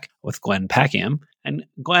is back, with Glenn Packiam, and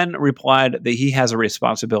Glenn replied that he has a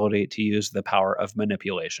responsibility to use the power of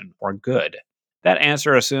manipulation for good. That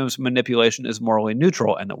answer assumes manipulation is morally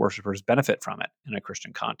neutral and that worshipers benefit from it in a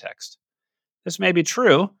Christian context. This may be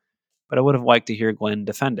true, but I would have liked to hear Glenn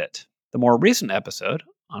defend it. The more recent episode,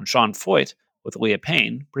 on Sean Foyt with Leah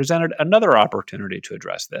Payne, presented another opportunity to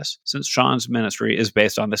address this, since Sean's ministry is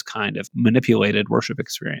based on this kind of manipulated worship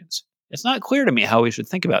experience. It's not clear to me how we should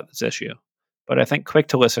think about this issue, but I think Quick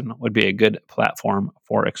to Listen would be a good platform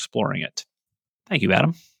for exploring it. Thank you,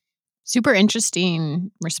 Adam. Super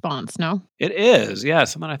interesting response, no? It is, yeah.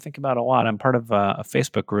 Something I think about a lot. I'm part of a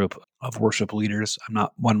Facebook group of worship leaders. I'm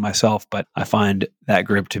not one myself, but I find that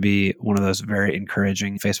group to be one of those very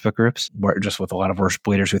encouraging Facebook groups, where just with a lot of worship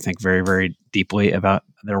leaders who think very, very deeply about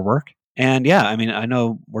their work. And yeah, I mean, I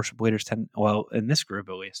know worship leaders in this group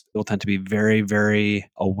at least, will tend to be very, very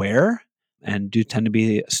aware and do tend to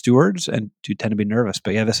be stewards and do tend to be nervous.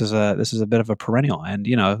 But yeah, this is a bit of a perennial. And,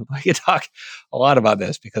 we could talk a lot about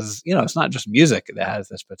this because, it's not just music that has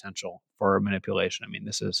this potential for manipulation. I mean,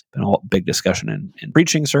 this has been a big discussion in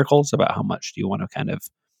preaching circles about how much do you want to kind of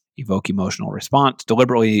evoke emotional response,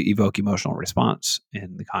 deliberately evoke emotional response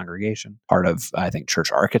in the congregation. Part of, I think,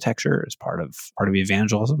 church architecture is part of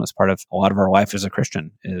evangelism. It's part of a lot of our life as a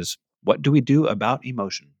Christian is, what do we do about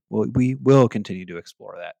emotion? Well, we will continue to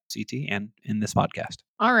explore that, CT, and in this podcast.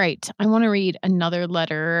 All right. I want to read another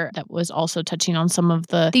letter that was also touching on some of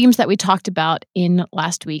the themes that we talked about in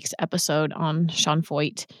last week's episode on Sean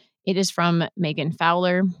Foyt. It is from Megan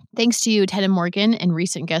Fowler. Thanks to you, Ted and Morgan, and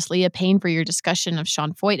recent guest Leah Payne for your discussion of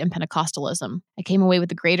Sean Foyt and Pentecostalism. I came away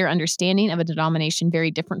with a greater understanding of a denomination very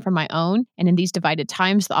different from my own, and in these divided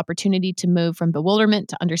times, the opportunity to move from bewilderment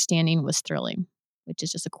to understanding was thrilling. Which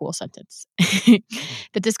is just a cool sentence.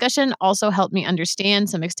 The discussion also helped me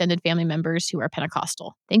understand some extended family members who are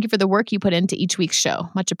Pentecostal. Thank you for the work you put into each week's show.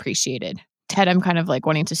 Much appreciated. Ted, I'm kind of like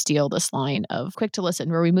wanting to steal this line of Quick to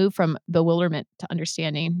Listen, where we move from bewilderment to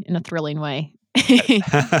understanding in a thrilling way.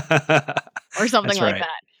 Or something like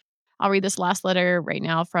that. I'll read this last letter right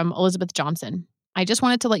now from Elizabeth Johnson. I just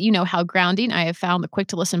wanted to let you know how grounding I have found the Quick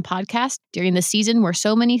to Listen podcast during the season where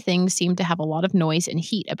so many things seem to have a lot of noise and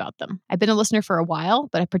heat about them. I've been a listener for a while,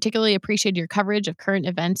 but I particularly appreciated your coverage of current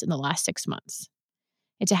events in the last 6 months.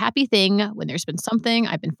 It's a happy thing when there's been something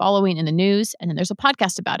I've been following in the news and then there's a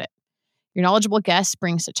podcast about it. Your knowledgeable guests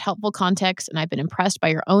bring such helpful context, and I've been impressed by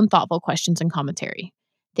your own thoughtful questions and commentary.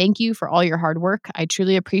 Thank you for all your hard work. I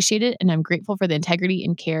truly appreciate it, and I'm grateful for the integrity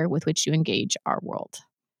and care with which you engage our world.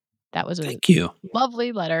 That was a Thank you.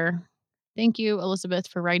 lovely letter. Thank you, Elizabeth,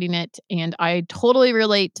 for writing it. And I totally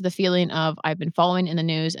relate to the feeling of I've been following in the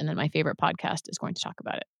news and then my favorite podcast is going to talk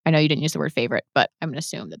about it. I know you didn't use the word favorite, but I'm going to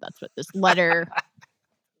assume that that's what this letter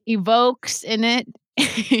evokes in it.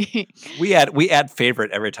 We add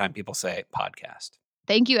favorite every time people say podcast.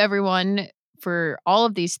 Thank you, everyone, for all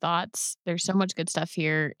of these thoughts. There's so much good stuff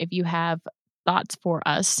here. If you have thoughts for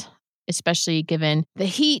us, especially given the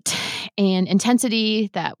heat and intensity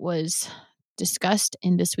that was discussed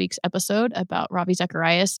in this week's episode about Ravi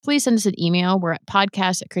Zacharias, please send us an email. We're at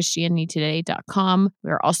podcast@christianitytoday.com.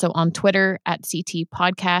 We're also on Twitter at CT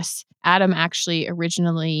Podcasts. Adam actually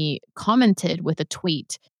originally commented with a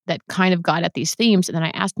tweet that kind of got at these themes. And then I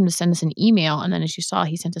asked him to send us an email. And then as you saw,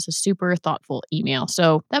 he sent us a super thoughtful email.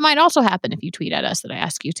 So that might also happen if you tweet at us that I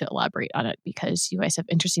ask you to elaborate on it because you guys have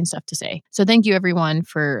interesting stuff to say. So thank you everyone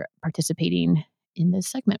for participating in this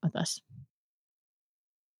segment with us.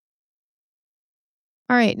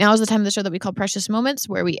 All right, now is the time of the show that we call Precious Moments,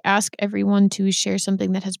 where we ask everyone to share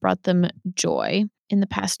something that has brought them joy in the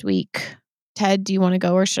past week. Ted, do you want to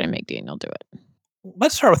go or should I make Daniel do it?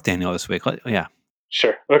 Let's start with Daniel this week. Yeah.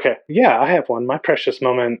 Sure. Okay. Yeah, I have one. My precious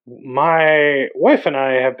moment. My wife and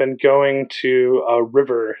I have been going to a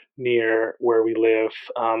river near where we live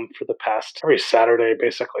for the past, every Saturday,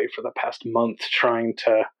 basically, for the past month, trying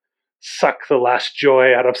to suck the last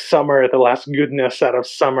joy out of summer, the last goodness out of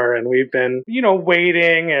summer. And we've been,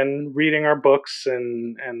 waiting and reading our books.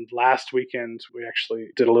 And last weekend, we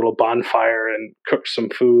actually did a little bonfire and cooked some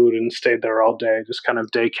food and stayed there all day, just kind of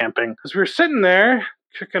day camping. As we were sitting there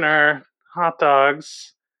cooking our hot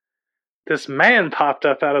dogs, this man popped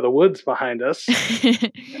up out of the woods behind us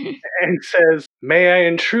and says, "May I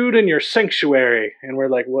intrude in your sanctuary?" And we're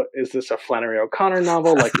like, "What is this, a Flannery O'Connor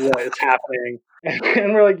novel? Like, what is happening?"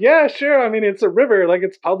 And we're like, "Yeah, sure. I mean, it's a river, like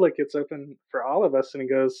it's public, it's open for all of us." And he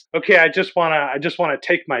goes, "Okay, I just wanna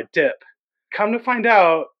take my dip." Come to find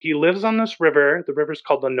out, he lives on this river. The river's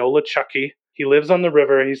called the Nola Chucky. He lives on the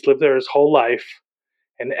river. He's lived there his whole life.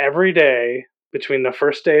 And every day between the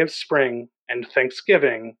first day of spring and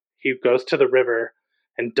Thanksgiving, he goes to the river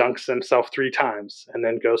and dunks himself 3 times and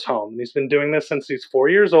then goes home. And he's been doing this since he's 4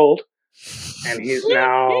 years old. And he's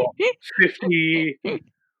now 50. Wait,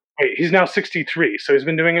 he's now 63. So he's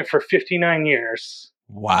been doing it for 59 years.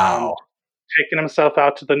 Wow. Taking himself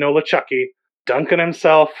out to the Nola Chucky, dunking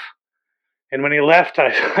himself. And when he left,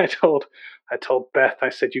 I told Beth, I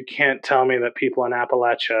said, "You can't tell me that people in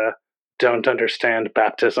Appalachia don't understand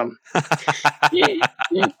baptism."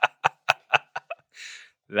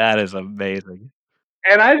 That is amazing.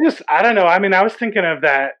 And I don't know. I mean, I was thinking of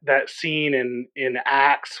that scene in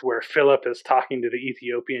Acts where Philip is talking to the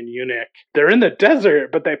Ethiopian eunuch. They're in the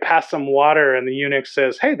desert, but they pass some water, and the eunuch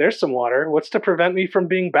says, "Hey, there's some water. What's to prevent me from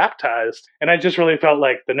being baptized?" And I just really felt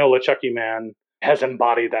like the Nola Chucky man has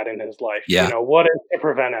embodied that in his life. Yeah. What is to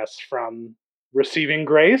prevent us from receiving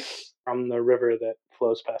grace from the river that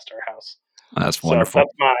flows past our house? That's wonderful. So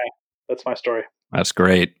that's my story. That's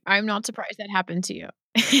great. I'm not surprised that happened to you.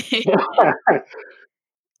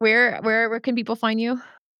 Where can people find you?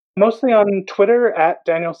 Mostly on Twitter at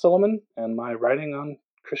Daniel Silliman, and my writing on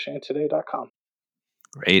ChristianityToday.com.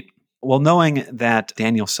 Great. Well, knowing that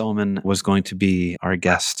Daniel Silliman was going to be our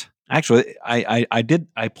guest, actually,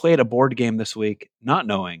 I played a board game this week, not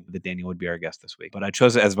knowing that Daniel would be our guest this week, but I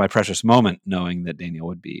chose it as my precious moment, knowing that Daniel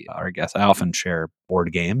would be our guest. I often share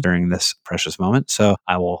board games during this precious moment, so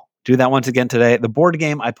I will do that once again today. The board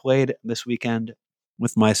game I played this weekend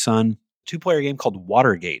with my son, 2-player game called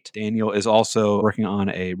Watergate. Daniel is also working on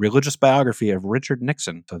a religious biography of Richard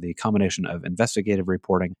Nixon. So the combination of investigative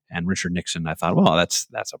reporting and Richard Nixon, I thought, well, that's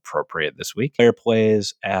appropriate this week. Player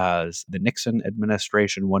plays as the Nixon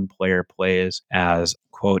administration. One player plays as,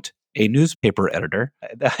 quote, a newspaper editor.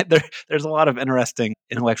 There's a lot of interesting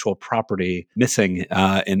intellectual property missing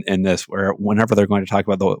in this, where whenever they're going to talk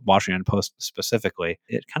about the Washington Post specifically,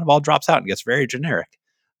 it kind of all drops out and gets very generic,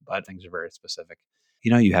 but things are very specific.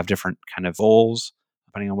 You have different kind of goals,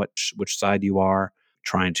 depending on which side you are,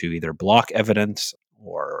 trying to either block evidence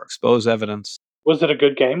or expose evidence. Was it a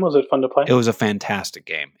good game? Was it fun to play? It was a fantastic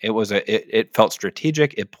game. It felt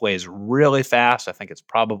strategic. It plays really fast. I think it's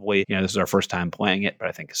probably, this is our first time playing it, but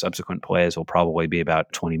I think subsequent plays will probably be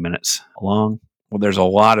about 20 minutes long. Well, there's a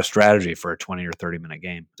lot of strategy for a 20 or 30-minute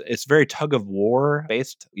game. It's very tug of war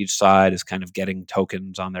based. Each side is kind of getting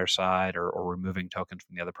tokens on their side or removing tokens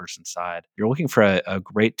from the other person's side. If you're looking for a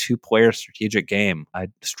great 2-player strategic game,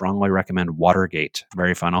 I'd strongly recommend Watergate.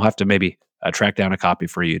 Very fun. I'll have to maybe track down a copy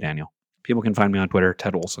for you, Daniel. People can find me on Twitter,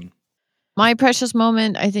 Ted Olson. My precious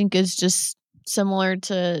moment, I think, is just similar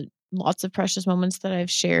to lots of precious moments that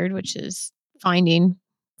I've shared, which is finding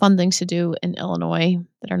fun things to do in Illinois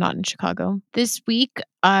that are not in Chicago. This week,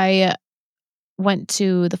 I went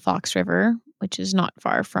to the Fox River, which is not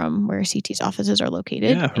far from where CT's offices are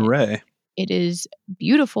located. Yeah, hooray. It is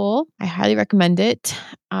beautiful. I highly recommend it.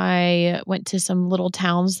 I went to some little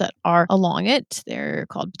towns that are along it. They're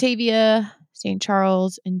called Batavia, St.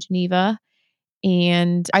 Charles, and Geneva.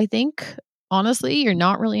 And I think, honestly, you're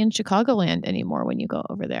not really in Chicagoland anymore when you go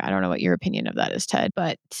over there. I don't know what your opinion of that is, Ted,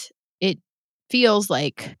 but it feels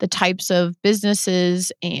like the types of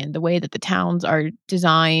businesses and the way that the towns are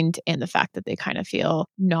designed and the fact that they kind of feel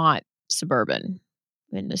not suburban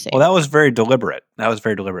in the same Well, that way. was very deliberate. A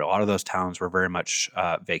lot of those towns were very much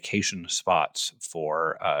vacation spots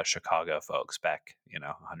for Chicago folks back,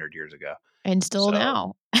 100 years ago. And still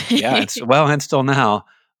now. Yeah, and still now.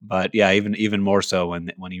 But yeah, even more so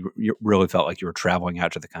when you really felt like you were traveling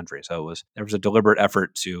out to the country. So there was a deliberate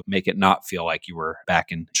effort to make it not feel like you were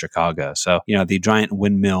back in Chicago. So, the giant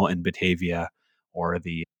windmill in Batavia or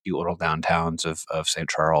the cute little downtowns of St.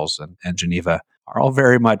 Charles and Geneva are all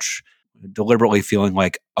very much deliberately feeling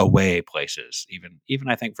like away places, even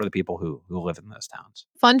I think for the people who live in those towns.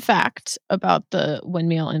 Fun fact about the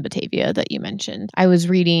windmill in Batavia that you mentioned. I was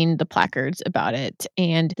reading the placards about it,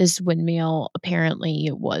 and this windmill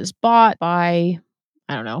apparently was bought by,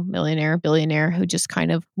 I don't know, millionaire, billionaire who just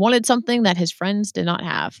kind of wanted something that his friends did not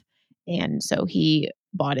have. And so he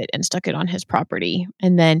bought it and stuck it on his property.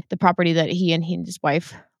 And then the property that he and his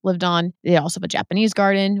wife lived on, they also have a Japanese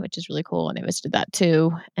garden, which is really cool. And they visited that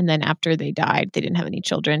too. And then after they died, they didn't have any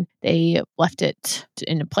children. They left it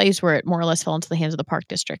in a place where it more or less fell into the hands of the park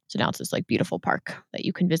district. So now it's this beautiful park that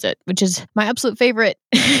you can visit, which is my absolute favorite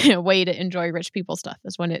way to enjoy rich people stuff,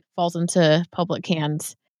 is when it falls into public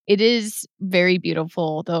hands. It is very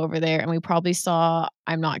beautiful though over there. And we probably saw,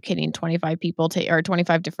 I'm not kidding, 25 people or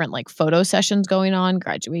 25 different photo sessions going on,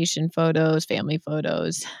 graduation photos, family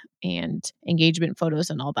photos, and engagement photos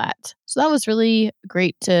and all that. So that was really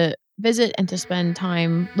great to visit and to spend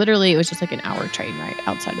time. Literally, it was just an hour train ride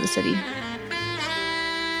outside of the city.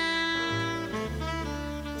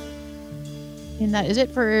 And that is it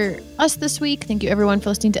for us this week. Thank you everyone for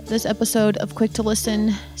listening to this episode of Quick to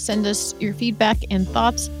Listen. Send us your feedback and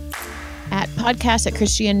thoughts at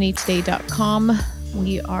podcast@christianitytoday.com.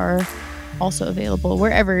 We are also available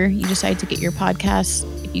wherever you decide to get your podcasts.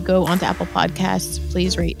 If you go onto Apple Podcasts,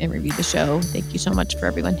 please rate and review the show. Thank you so much for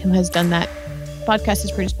everyone who has done that. The podcast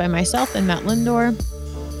is produced by myself and Matt Lindor.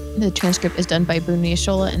 The transcript is done by Boone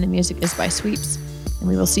Miashola and the music is by Sweeps. And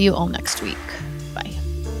we will see you all next week. Bye.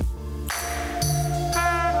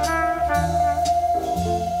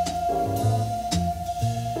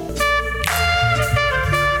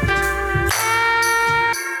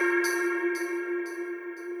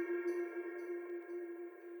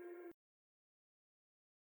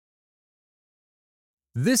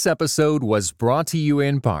 This episode was brought to you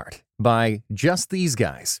in part by Just These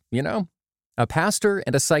Guys. A pastor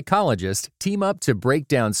and a psychologist team up to break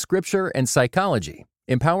down scripture and psychology,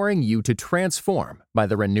 empowering you to transform by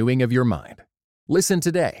the renewing of your mind. Listen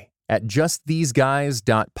today at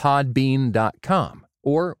justtheseguys.podbean.com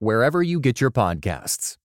or wherever you get your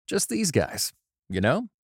podcasts. Just These Guys,